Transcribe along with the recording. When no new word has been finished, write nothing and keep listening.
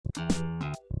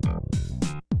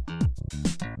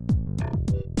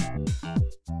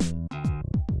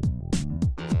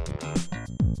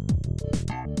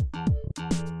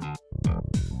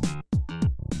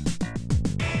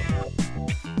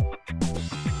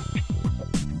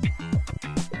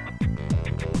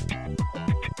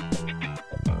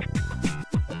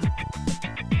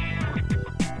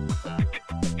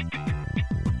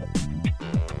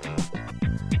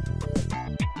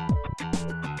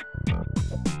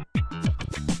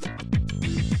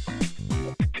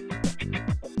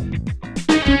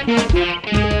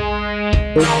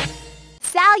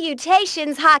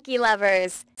Salutations, hockey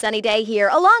lovers! Sunny Day here,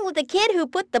 along with the kid who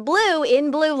put the blue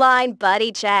in blue line,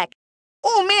 Buddy Check.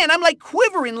 Oh man, I'm like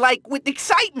quivering with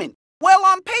excitement. Well,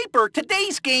 on paper,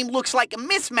 today's game looks like a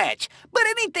mismatch, but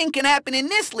anything can happen in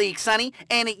this league, Sonny,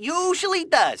 and it usually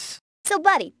does. So,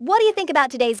 Buddy, what do you think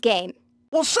about today's game?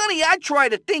 Well, Sonny, I try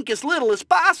to think as little as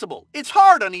possible. It's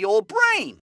hard on the old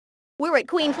brain. We're at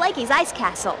Queen Flaky's Ice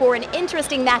Castle for an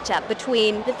interesting matchup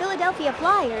between the Philadelphia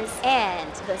Flyers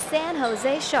and the San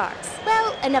Jose Sharks.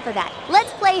 Well, enough of that.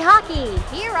 Let's play hockey.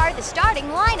 Here are the starting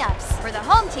lineups. For the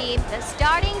home team, the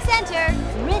starting center,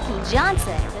 Ricky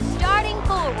Johnson. The starting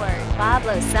forward,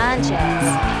 Pablo Sanchez.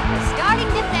 The starting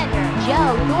defender,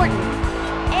 Joe Thornton.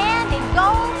 And in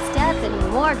goal, Stephanie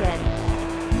Morgan.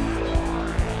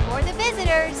 For the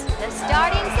visitors, the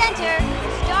starting center,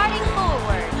 the starting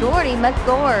forward, Gordy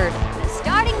McGord.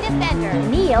 Starting defender,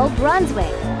 Neil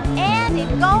Brunswick. And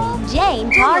in goal, Jane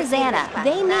Tarzana.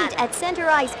 They meet at center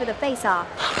ice for the face-off.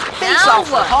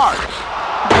 Face-offs are hard.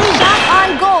 Shot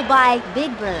on goal by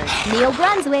Big Bird. Neil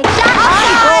Brunswick. Shot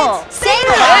on goal. Saved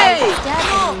by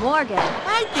Stephanie Morgan.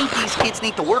 I think these kids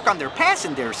need to work on their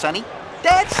passing there, Sonny.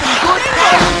 That's some good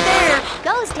passing there.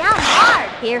 Goes down hard.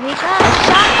 Here he comes.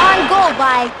 Shot on goal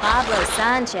by Pablo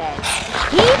Sanchez.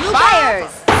 He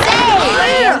fires.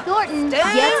 Save! Thornton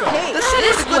gets it. The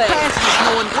secret good pass is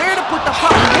knowing where to put the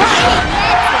puck.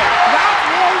 That's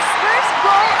his first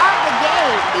goal of the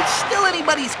game. It's still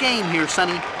anybody's game here,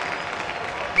 Sonny.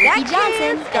 Ricky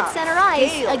Johnson at center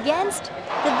ice against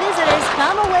the visitors.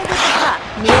 Come away with the puck.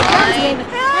 Neil Brunswick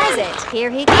has it.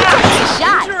 Here he comes. A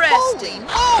shot. Interesting.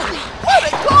 Holy, what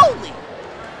a goalie!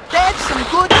 That's some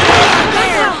good passing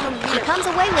there. He comes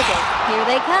away with it. Here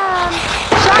they come.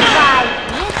 Shot by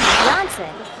Ricky Johnson.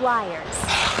 The Flyers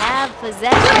have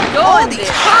possession. All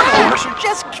these turnovers are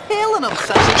just killing them,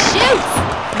 Sonny. Shoots.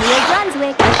 Neil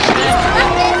Brunswick. A shot.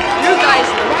 You guys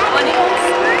are funny.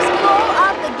 First goal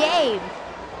of the game.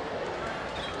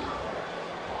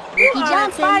 Ricky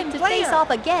Johnson to face off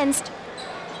against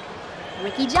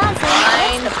Ricky Johnson.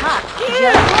 Gets the puck.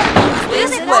 Joe Thornton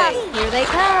This it way. up. Here they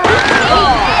come.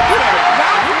 Oh.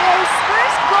 That's his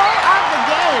first goal of the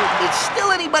game. It's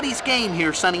still anybody's game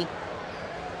here, Sonny.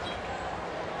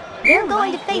 They're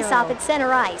going to face off at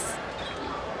center ice.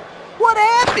 What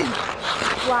happened?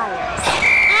 Flyers.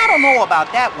 I don't know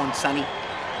about that one, Sonny.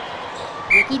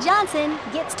 Ricky Johnson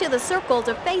gets to the circle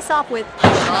to face off with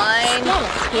Fine.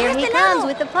 Here he comes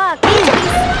with the puck. He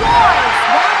scores!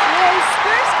 That's his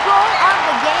first goal of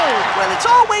the game. Well, it's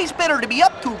always better to be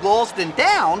up 2 goals than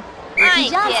down. Ricky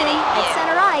Johnson at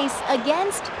center ice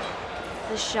against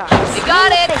the Sharks. You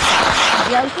got it.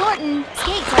 Joe Thornton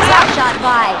skates a slap shot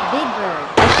by Big Bird.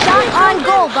 A shot on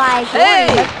goal by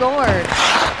Gordy McGord.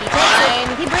 He takes it.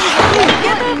 He brings it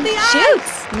to Thornton.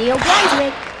 Shoots. Neil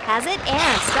Brunswick has it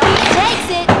and he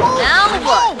takes it. Now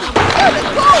what?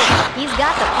 He's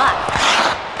got the puck.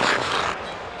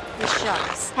 The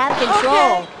Sharks have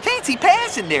control. Fancy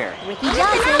passing there. Ricky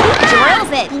Johnson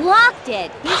drills it. Blocked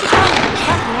it. He should come with the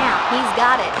puck now. He's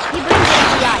got it. He brings it to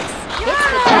the ice. Hits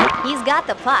the net. He's got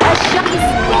the puck. A shot. He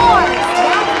scores.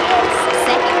 That's his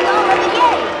second goal of the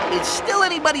game. It's still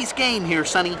anybody's game here,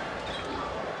 Sonny.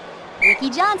 Ricky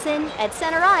Johnson at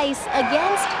center ice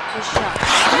against the Sharks.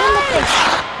 In the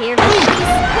face-off. Here he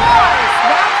scores.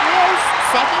 That's his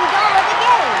second goal of the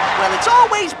game. Well, it's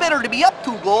always better to be up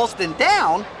 2 goals than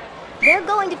down. They're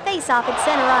going to face off at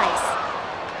center ice.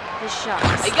 The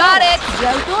Sharks. I got it.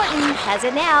 Joe Thornton has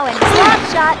it now, and slap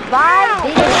shot by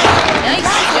Big Bird. Nice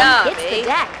Johnson job, hits the Big.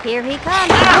 deck. Here he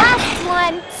comes. Last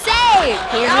one. Save.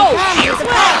 Here he comes with the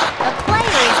puck. The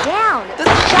player is down. The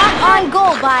Shot on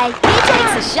goal by. He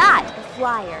takes a shot. The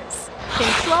Flyers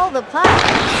control the puck.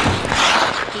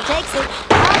 He takes it.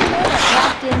 1 minute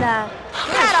left in the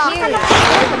first period.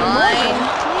 Morgan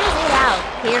clears it out.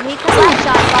 Here he comes. Slap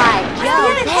shot by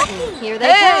Joe Thornton. Here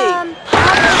they come.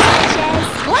 Pablo Sanchez.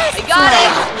 I got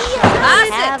it.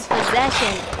 Have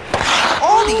possession.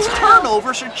 All these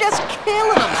turnovers are just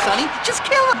killing them, Sonny. Just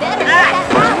killing them. Better get that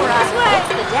power up.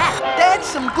 It's the deck. That's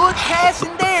some good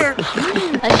passing there.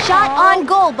 A shot on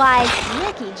goal by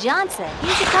Ricky Johnson. He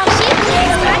should come. She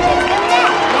stretches the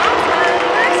net. That's her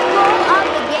first goal of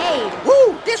the game.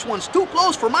 Woo! This one's too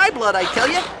close for my blood, I tell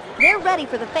you. They're ready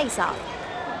for the face-off.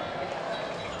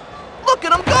 Look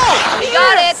at him go! We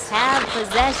got it. Have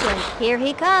possession. Here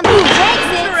he comes. He takes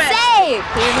it. Save.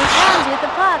 Here he comes with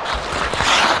the puck.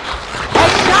 A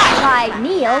shot by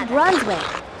Neil Brunswick.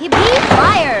 He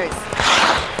fires.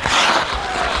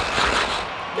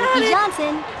 Ricky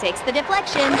Johnson takes the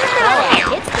deflection. Oh,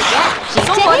 hits the deck.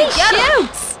 Somebody He get him.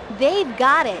 shoots. They've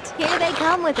got it. Here they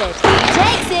come with it. He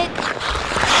takes it.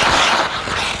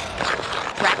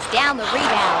 down the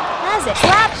rebound. Has it.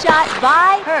 Slap shot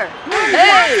by her.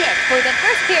 That's it for the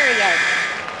first period.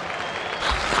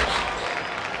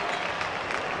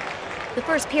 The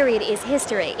first period is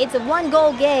history. It's a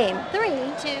one-goal game. 3,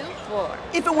 2, 4.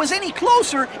 If it was any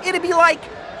closer, it'd be like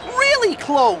really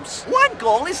close. One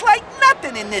goal is like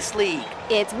nothing in this league.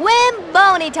 It's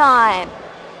Wimboni time.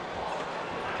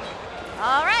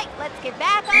 All right, let's get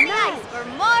back on the ice for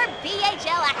more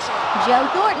BHL action. Joe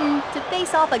Thornton to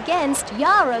face off against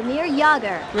Jaromir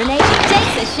Jagr. Renee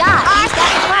takes a shot. He's got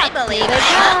the puck. believe Here they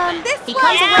I come. He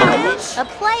comes away with it. A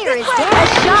player is down. A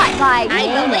shot by I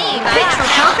believe I Picture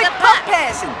have found perfect the puck puck.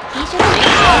 passing. He should be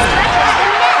stretches the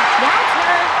net. That's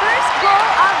her first goal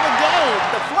of the game.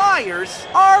 The Flyers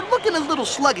are looking a little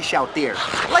sluggish out there.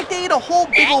 Like they ate a whole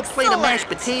big old plate of mashed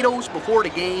potatoes before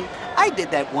the game. I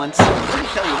did that once. Let me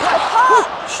tell you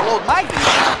what, slowed my game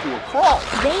down to a crawl.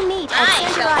 They meet at I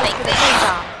center shall ice take for the this.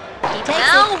 face-off. He takes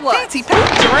Now it. what? Fancy pass.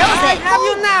 Drills it. Have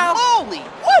you now? Holy,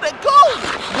 what a goal!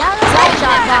 Yellow slap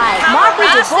shot by Marky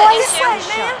Pass it. DuBois. This way,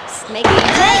 man. Making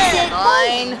he takes it.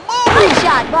 Fine. Good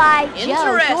shot by Joe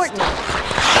Interesting. Thornton.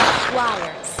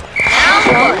 Flyers. Now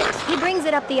what? He brings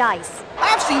it up the ice.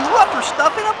 I've seen rougher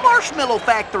stuff in a marshmallow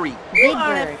factory. Big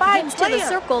Bird gets to the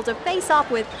circle to face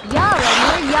off with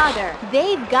Jaromir Jagr.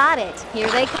 They've got it. Here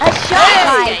they come. A shot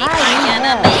by Hey, I Heidi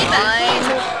cannot Hill.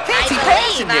 believe it. Fancy I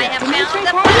passing believe I there. have Dimitri found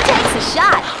the Petty puck. takes a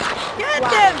shot. Get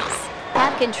them! Flyers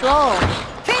have control.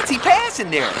 Fancy passing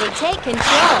there. They take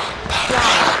control.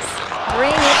 Flyers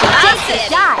bring it. He That's takes a it.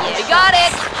 shot. You got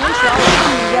it. Control.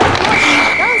 Joe Thornton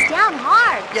goes down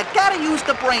hard. You gotta use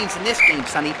the brains in this game,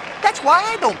 Sonny. That's why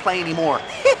I don't play anymore.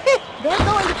 They're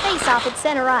going to face off at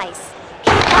center ice.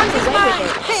 She comes away with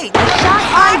it. Hey, A shot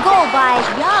on goal by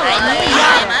Jaromir I'm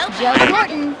Jagr. out. Joe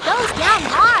Thornton goes down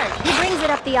hard. He brings it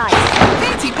up the ice.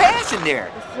 fancy passing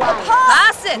there. Flyers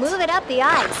Pass it. move it up the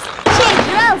ice. She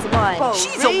drills one.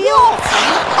 She's a wall,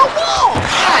 Sonny. A wall.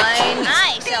 Fine.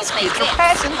 I These shall take kids are it.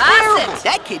 passing Pass terrible. it.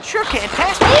 That kid sure can't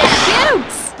pass. He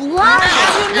shoots. Blocked.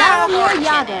 Now Jaromir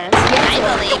fortunate. Jagr. I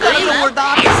believe You gotta know where the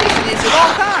opposition is at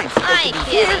all times. I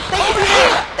They get could it. be here, they could be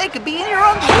here, they could be in your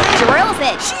underwear. Drills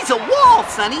it. She's a wall,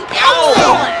 Sonny.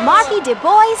 Excellent. Marky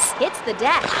DuBois hits the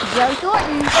deck. Joe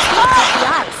Thornton skates up the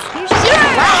ice. Here's the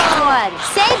last one.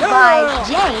 Saved by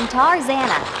Jane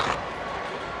Tarzana.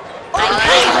 I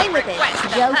Comes away with it. request the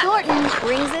Joe puck. Thornton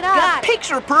brings it up.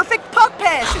 Picture perfect puck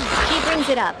passing. She brings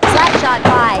it up. Slap shot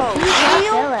by Peter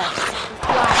Phillips.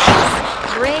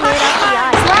 Flyers bring it up the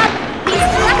ice. Slap. He's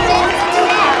slapped it into the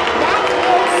net. That's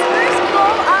his first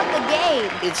goal of the game.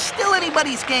 It's still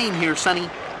anybody's game here, Sonny.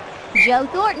 Joe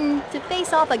Thornton to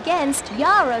face off against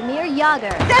Jaromir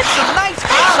Jagr. That's some nice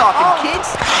face-offing, kids.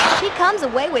 She comes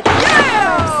away with it.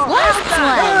 Last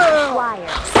one. Flyers.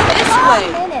 This A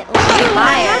way. minute left.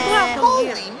 Flyers.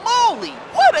 Holy moly,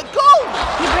 what a goal!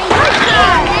 He brings it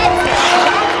up.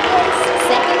 That's his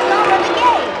second goal of the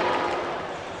game.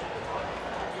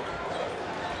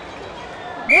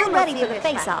 They're ready for the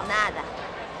face-off.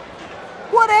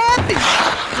 What happened?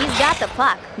 He's got the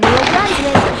puck. Neil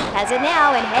Brunswick has it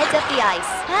now and heads up the ice.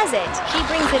 Has it. She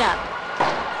brings it up.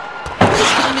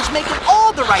 This team is making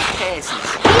all the right passes.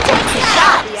 He takes a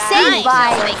shot. Saved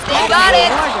by They got it.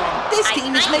 Morgan. This I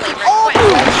team is kindly making all the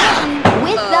request right the passes. puck.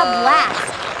 With the blast.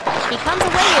 He comes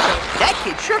away with it. That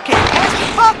kid sure can't pass the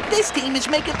puck. This team is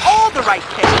making all the right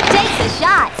He passes. takes a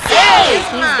shot. Yay!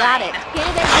 He's got it. Here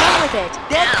they come with it.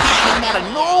 That kid came out of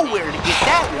nowhere to get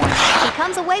that one. He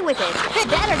comes away with it.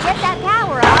 Better get that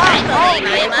power up. I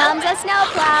believe Here I'm comes a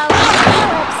snowplow.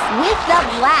 Phillips with the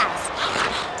blast.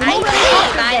 I Dimitri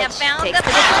believe I have Petrovich found takes the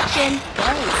the puck. deflection.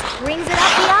 Goes. Brings it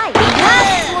up the ice. He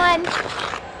has one.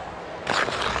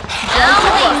 Now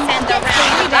please send the Gets the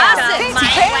round rebound. pass it Fancy my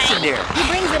passing way. there. He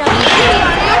brings it up the ice.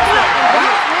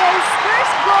 That's his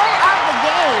first goal of the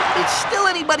game. It's still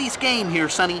anybody's game here,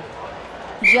 Sonny.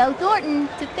 Joe Thornton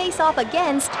to face off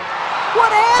against.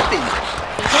 What happened?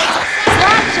 He takes a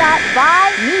slap shot by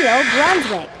Neil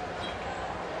Brunswick.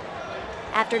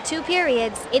 After 2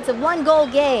 periods, it's a 1-goal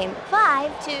game.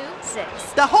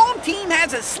 5-2-6. The home team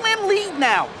has a slim lead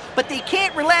now, but they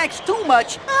can't relax too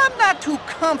much. I'm not too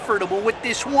comfortable with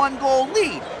this 1-goal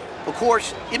lead. Of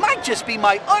course, it might just be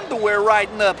my underwear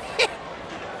riding up.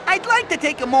 I'd like to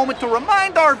take a moment to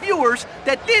remind our viewers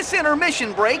that this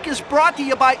intermission break is brought to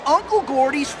you by Uncle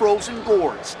Gordy's Frozen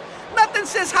Gourds. Nothing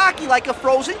says hockey like a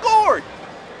frozen gourd.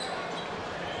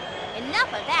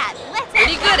 Enough of that. Let's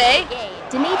Pretty have good, eh? the game.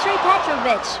 Dimitri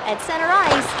Petrovich at center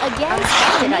ice against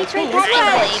Dimitri I Petrovich.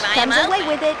 believe I am Comes out. away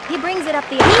with it. He brings it up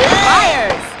the ice.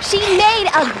 Fires. She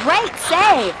made a great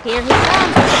save. Here he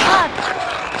comes with the puck.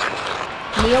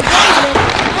 Neil Brunswick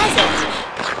has it.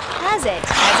 has it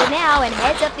now and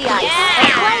heads up the ice. Yeah.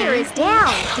 A player is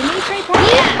down. Dimitri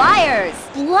fires.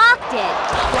 Blocked it.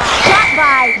 Shot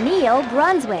by Neil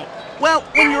Brunswick. Well,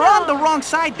 when you're on the wrong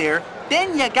side there,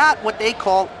 then you got what they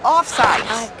call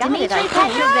offsides. Dimitri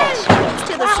Petrovich gets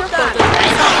to the circle.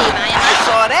 I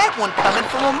saw that one coming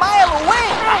from a mile away.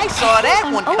 I saw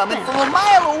that one coming from a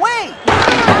mile away.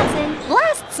 Johnson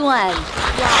blasts one.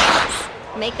 Flyers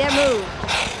make their move.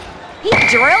 He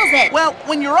drills it. Well,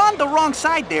 when you're on the wrong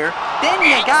side there, then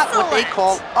you got what they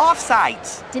call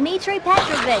offsides. Dimitri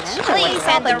Petrovich Please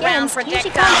send the round Here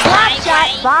she projectile comes. Slap my shot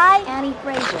way. by Annie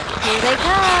Fraser. Here they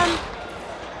come.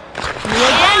 Neil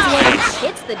Brunswick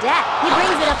hits the deck. He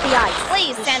brings it up the ice.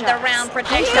 Please The send the shots. round He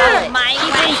projectile does. my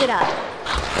He brings way. it up.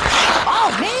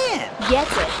 Oh, man! Gets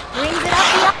it. Brings it up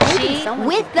the ice. She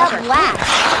with the blast.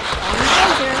 Annie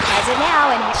Fraser has it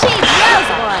now and she throws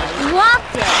one.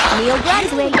 Blocked it. Neil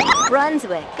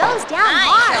Brunswick goes down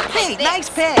hard. Hey, nice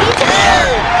pass.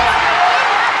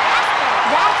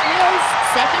 That's his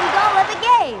second goal of the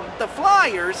game. The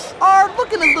Flyers are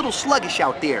looking a little sluggish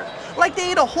out there. Like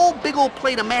they ate a whole big old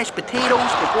plate of mashed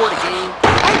potatoes before the game.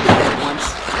 I did that once.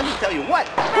 Let me tell you what.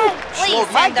 Please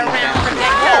Slowed my send the game round down.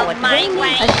 projectile my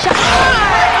way. A shot in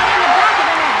the back of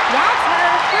the net. That's her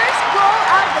first goal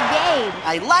of the game.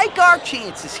 I like our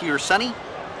chances here, Sonny.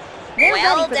 They're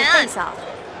Well ready for the done. face-off.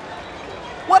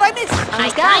 What I miss?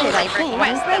 She's got it, I think.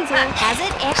 request the Fraser puck. has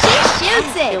it, and she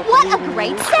shoots it. What a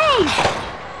great save!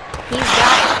 He's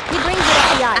got it. He brings it up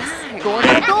the ice.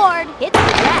 Gordon Gord hits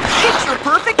the deck. Picture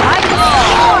perfect.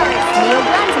 Scores! Neil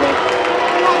Brunswick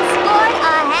has scored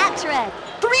a hat trick.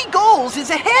 3 goals is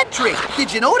a hat trick.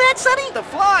 Did you know that, Sonny? The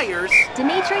Flyers.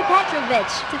 Dimitri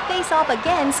Petrovich to face off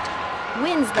against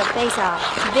wins the face-off.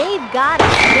 They've got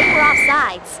it. They were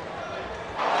offsides.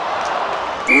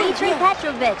 Dimitri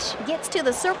Petrovich gets to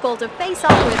the circle to face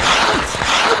off with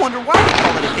I wonder why they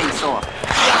call it a face-off.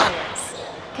 Flyers.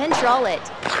 Control it.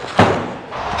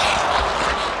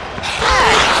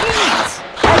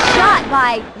 A shot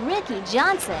by Ricky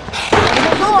Johnson.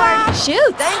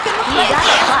 Shoots. He got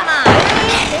the puck.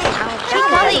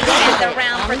 Please send the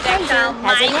round projectile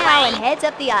Has my it now and way. heads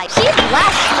up the ice. She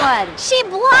blasts one. She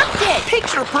blocked it.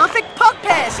 Picture perfect puck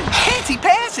passing. Fancy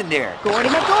passing there.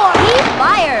 Gordon McGore. He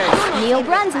fires. Neil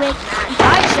Brunswick.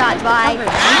 Hard shot by I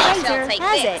Fraser. shall take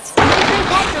Has it. this. Dimitri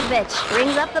Petrovich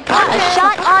brings up the puck. A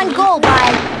shot on goal by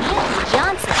Ricky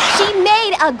Johnson. She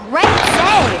made a great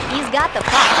save. He's got the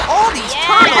puck. All these Yeah.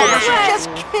 turnovers are just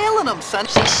killing them, son.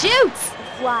 She shoots.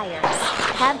 The Flyers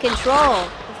have control.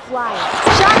 The Flyers.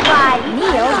 Shot by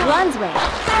Neil Brunswick.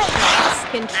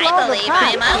 Control I the believe puck.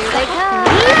 I'm up. Here they come.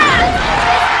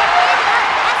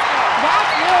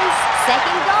 That's his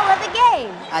second goal of the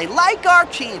game. I like our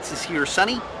chances here,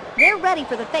 Sonny. They're ready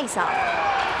for the face-off.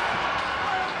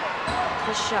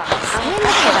 The Sharks win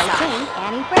the face-off.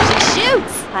 Annie Fraser. She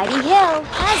shoots. Heidi Hill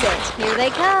has it. Here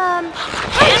they come.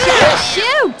 She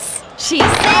shoots. She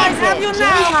saves it.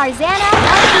 Jenny Tarzana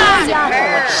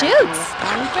shoots.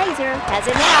 Annie Fraser has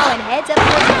it now and heads up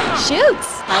the shoots.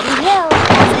 Heidi Hill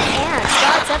has it and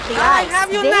starts up the ice.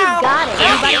 They've got it.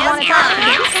 Anybody want to talk to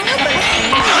me?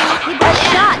 A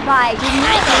shot by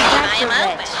Dimitri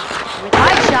Petrovich.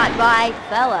 Hard shot by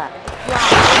Fella.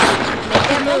 Flyers. Make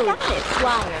their move.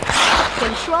 Flyers.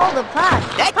 Control the puck.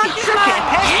 That kid sure can't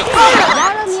pass the puck.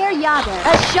 Jaromir Jagr.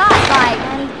 A shot by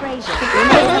Annie Fraser.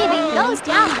 Renee Levy goes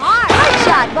down hard. Hard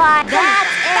shot by.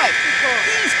 That's it.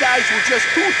 These guys were just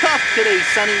too tough today,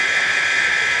 Sonny.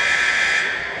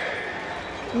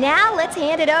 Now let's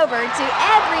hand it over to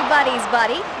everybody's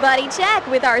buddy, Buddy Check,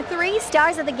 with our 3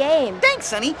 stars of the game. Thanks,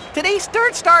 Sonny. Today's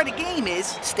 3rd star of the game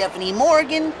is Stephanie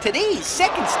Morgan. Today's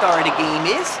 2nd star of the game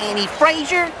is Annie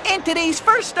Fraser. And today's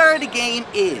 1st star of the game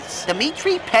is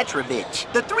Dimitri Petrovich.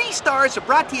 The 3 stars are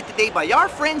brought to you today by our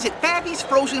friends at Favy's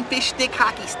Frozen Fish Stick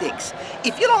Hockey Sticks.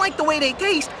 If you don't like the way they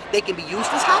taste, they can be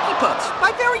used as hockey pucks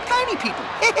by very tiny people.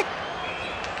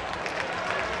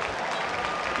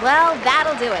 Well,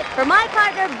 that'll do it. For my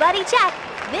partner, Buddy Check,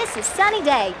 this is Sunny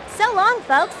Day. So long,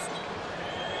 folks.